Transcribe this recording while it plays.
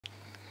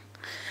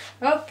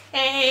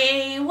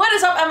Okay, what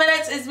is up,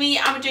 Amalettes? It's me,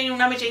 Amajane on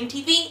Amajane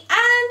TV,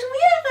 and we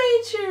are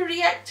going to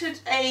react to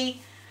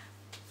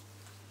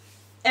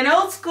an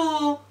old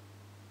school,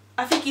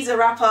 I think he's a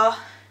rapper.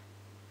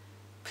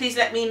 Please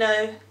let me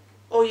know,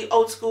 all you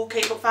old school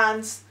K-pop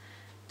fans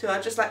who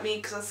are just like me,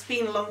 because it's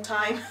been a long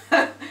time.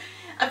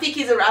 I think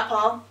he's a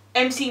rapper,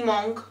 MC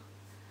Mong.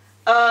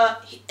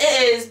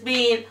 It has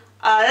been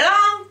a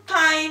long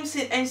time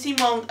since MC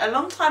Mong, a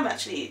long time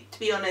actually, to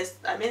be honest.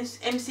 I mean,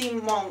 MC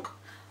Mong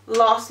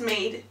last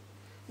made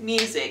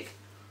music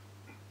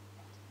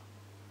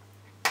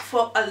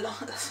for a long,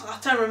 I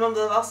don't remember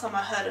the last time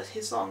I heard of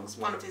his songs,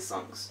 one of his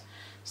songs.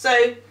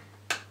 So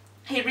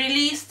he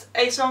released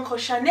a song called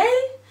Chanel,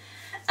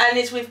 and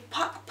it's with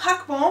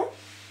Park Bom.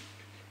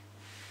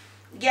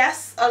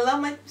 Yes, I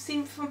love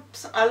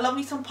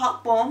me some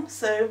Park Bom,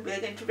 so we're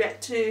going to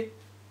react to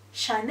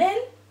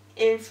Chanel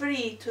in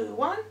 3, 2,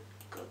 1,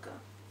 go go.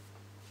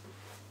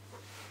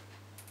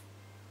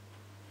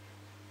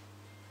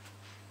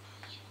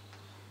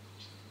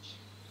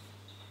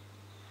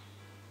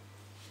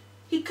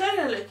 He kind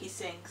of like he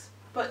sings,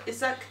 but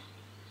it's like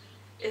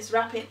it's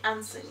rapping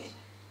and singing.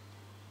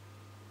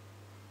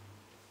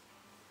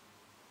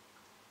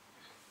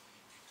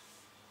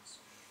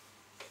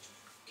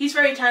 He's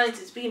very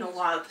talented. It's been a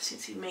while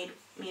since he made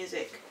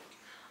music.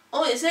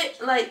 Oh, is it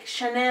like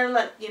Chanel,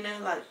 like, you know,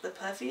 like the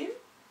perfume?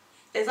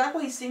 Is that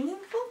what he's singing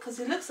for? Because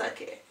it looks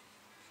like it.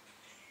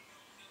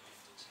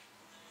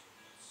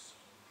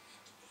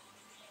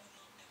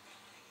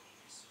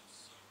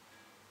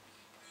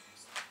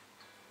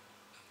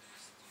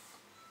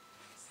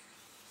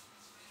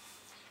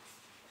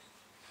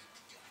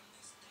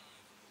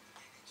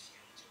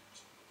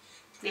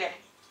 Yeah,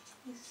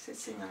 he's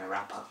singing a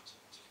rapper.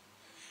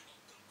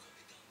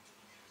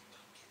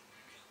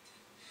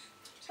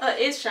 It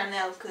is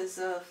Chanel because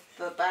of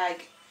the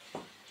bag,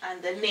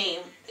 and the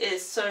name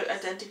is so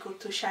identical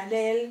to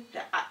Chanel,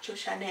 the actual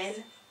Chanel.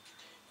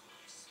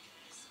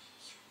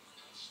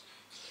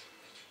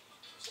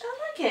 I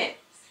like it.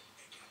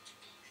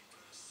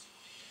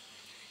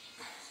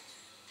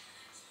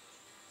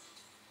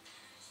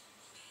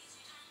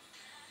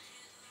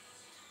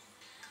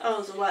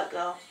 Oh, it's a white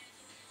girl.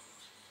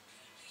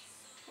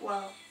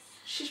 Well,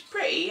 she's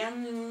pretty,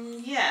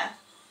 yeah.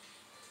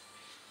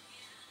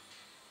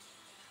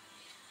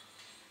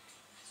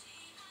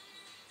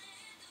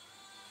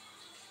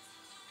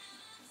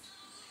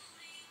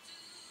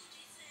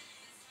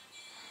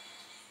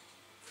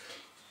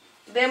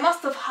 They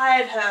must have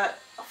hired her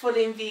for the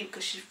MV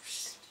because she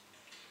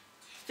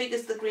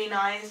figures the green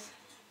eyes,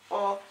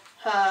 or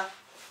her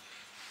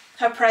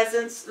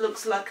presence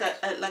looks like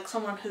like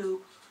someone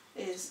who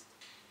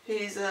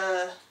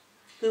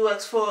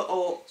works for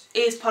or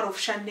is part of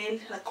Chanel,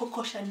 like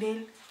Coco Chanel,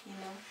 you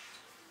know.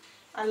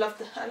 I love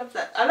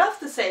that. I love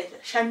to say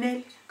that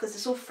Chanel because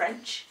it's all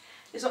French.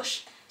 It's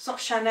not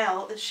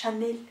Chanel, it's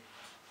Chanel.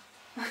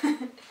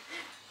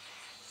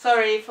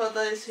 Sorry for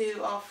those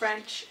who are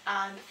French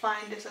and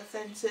find this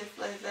offensive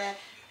over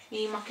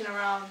me mucking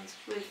around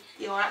with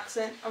your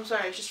accent. I'm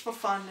sorry, it's just for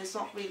fun, it's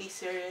not really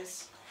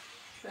serious.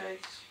 So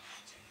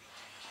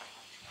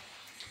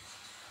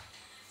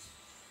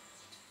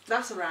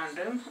that's a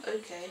random,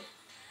 okay.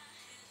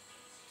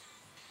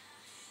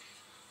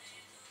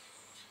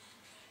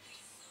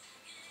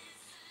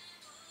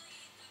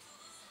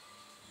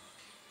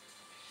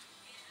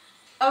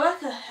 I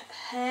like a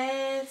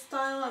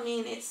hairstyle. I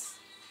mean,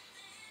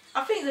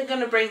 I think they're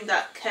gonna bring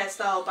that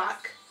hairstyle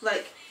back,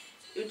 like,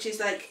 which is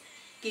like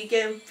you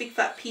get a big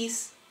fat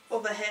piece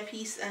of a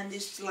hairpiece and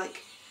just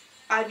like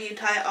either you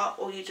tie it up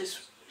or you just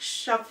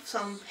shove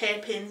some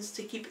hairpins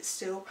to keep it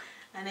still,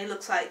 and it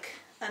looks like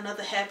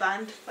another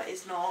hairband, but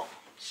it's not.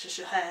 It's just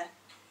your hair.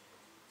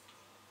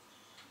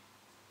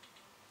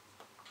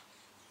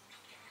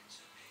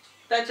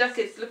 That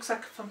jacket looks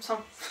like from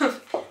some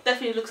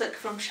definitely looks like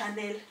from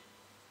Chanel.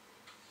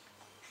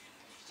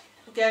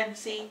 Again,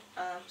 see,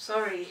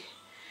 sorry.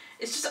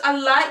 It's just I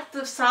like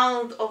the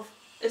sound of,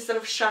 instead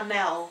of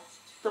Chanel,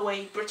 the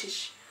way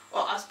British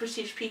or us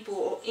British people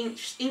or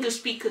English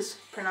speakers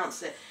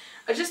pronounce it.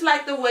 I just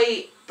like the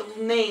way the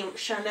name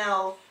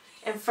Chanel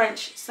in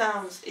French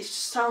sounds. It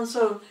just sounds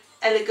so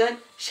elegant.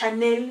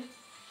 Chanel.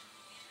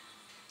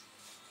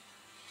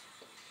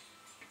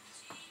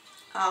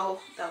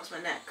 Oh, that was my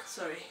neck.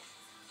 Sorry.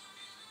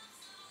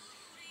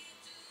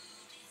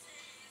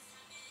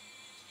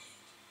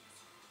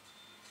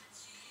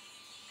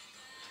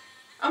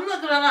 I'm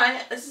not gonna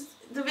lie,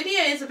 the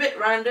video is a bit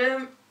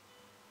random.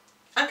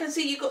 I can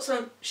see you got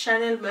some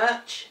Chanel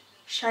merch,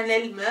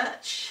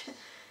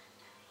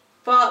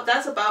 but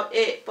that's about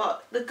it.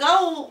 But the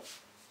girl,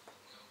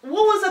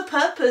 what was her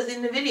purpose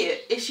in the video?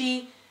 Is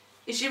she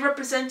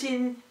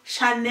representing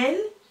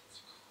Chanel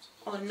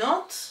or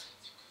not?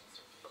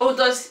 Or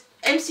does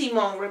MC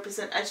Mong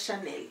represent as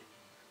Chanel?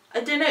 I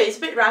don't know, it's a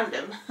bit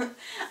random.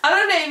 I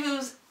don't know if it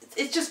was,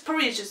 it's just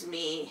probably just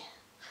me.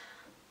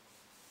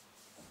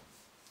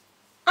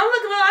 I'm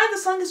not gonna lie, the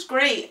song is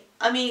great.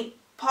 I mean,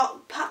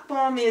 Park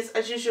Bom is,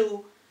 as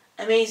usual,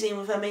 amazing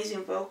with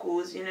amazing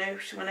vocals, you know.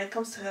 When it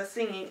comes to her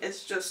singing,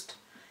 it's just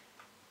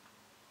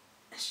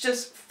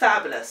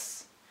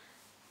fabulous.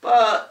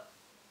 But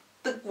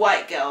the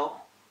white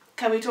girl,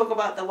 can we talk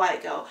about the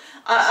white girl?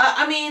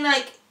 I mean,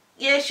 like,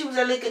 yeah, she was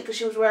elegant because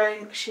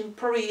she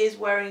probably is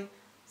wearing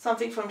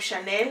something from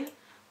Chanel,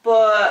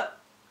 but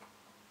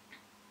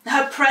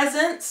her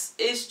presence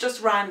is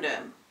just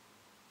random.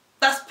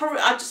 That's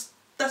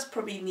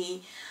probably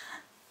me.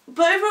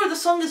 But overall, the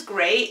song is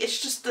great. It's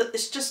just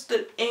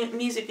the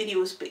music video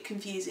was a bit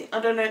confusing. I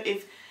don't know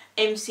if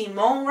MC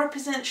Mong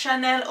represents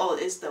Chanel or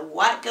is the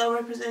white girl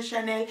represent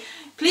Chanel.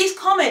 Please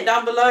comment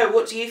down below,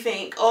 what do you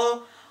think,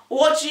 or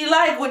what do you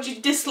like, what do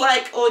you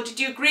dislike, or did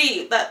you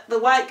agree that the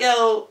white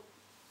girl,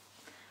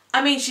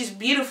 I mean, she's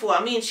beautiful.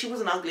 I mean, she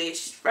wasn't ugly.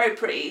 She's very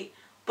pretty,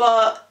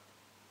 but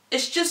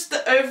it's just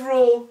the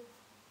overall,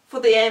 for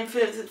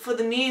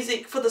the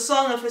music, for the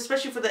song, and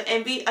especially for the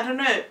MV, I don't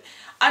know.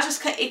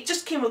 It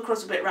just came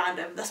across a bit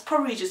random. That's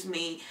probably just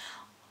me.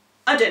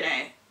 I don't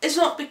know. It's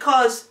not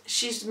because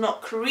she's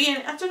not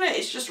Korean. I don't know.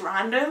 It's just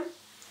random.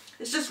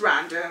 It's just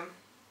random.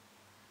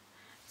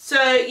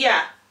 So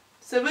yeah.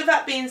 So with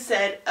that being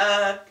said,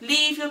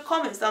 leave your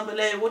comments down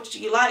below. What did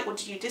you like? What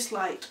did you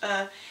dislike?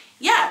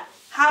 Yeah.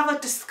 Have a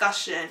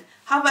discussion.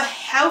 Have a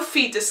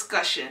healthy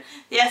discussion.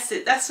 Yes,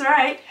 that's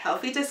right.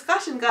 Healthy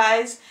discussion,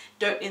 guys.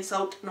 Don't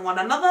insult one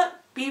another.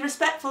 Be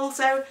respectful.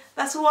 So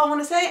that's all I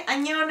want to say.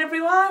 Annyeong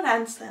everyone,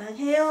 and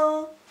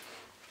사랑해요.